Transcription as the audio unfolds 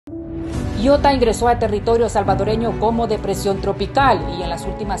Iota ingresó a territorio salvadoreño como depresión tropical y en las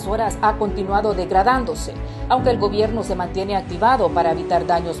últimas horas ha continuado degradándose, aunque el gobierno se mantiene activado para evitar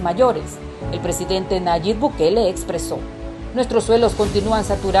daños mayores. El presidente Nayib Bukele expresó: nuestros suelos continúan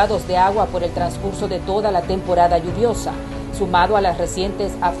saturados de agua por el transcurso de toda la temporada lluviosa, sumado a las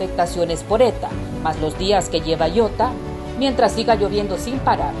recientes afectaciones por ETA, más los días que lleva Iota. Mientras siga lloviendo sin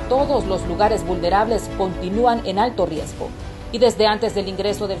parar, todos los lugares vulnerables continúan en alto riesgo. Y desde antes del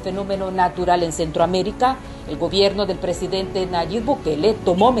ingreso del fenómeno natural en Centroamérica, el gobierno del presidente Nayib Bukele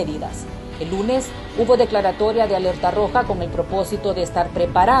tomó medidas. El lunes hubo declaratoria de alerta roja con el propósito de estar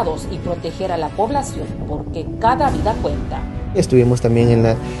preparados y proteger a la población, porque cada vida cuenta. Estuvimos también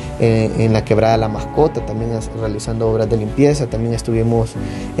en la quebrada La Mascota, también realizando obras de limpieza. También estuvimos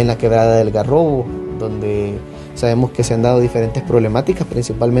en la quebrada del Garrobo, donde sabemos que se han dado diferentes problemáticas,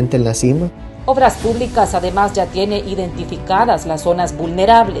 principalmente en la cima. Obras Públicas además ya tiene identificadas las zonas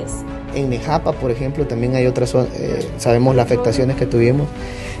vulnerables. En Nejapa, por ejemplo, también hay otras zonas, sabemos las afectaciones que tuvimos.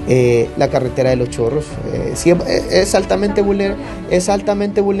 La carretera de los Chorros sí, es altamente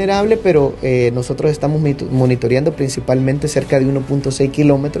vulnerable, pero nosotros estamos monitoreando principalmente cerca de 1.6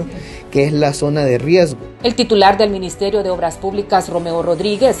 kilómetros, que es la zona de riesgo. El titular del Ministerio de Obras Públicas, Romeo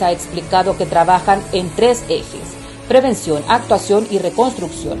Rodríguez, ha explicado que trabajan en 3 ejes: prevención, actuación y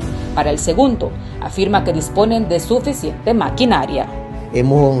reconstrucción. Para el segundo, afirma que disponen de suficiente maquinaria.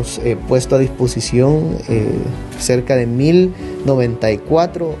 Hemos puesto a disposición cerca de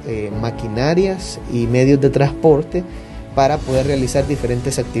 1.094 maquinarias y medios de transporte para poder realizar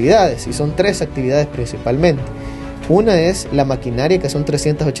diferentes actividades, y son 3 actividades principalmente. Una es la maquinaria, que son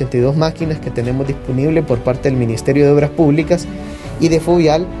 382 máquinas que tenemos disponibles por parte del Ministerio de Obras Públicas y de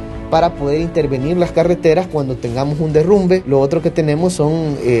Fovial, para poder intervenir las carreteras cuando tengamos un derrumbe. Lo otro que tenemos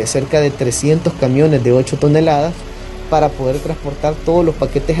son cerca de 300 camiones de 8 toneladas para poder transportar todos los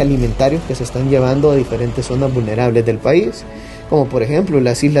paquetes alimentarios que se están llevando a diferentes zonas vulnerables del país, como por ejemplo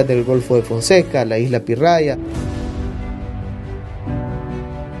las islas del Golfo de Fonseca, la isla Pirraya.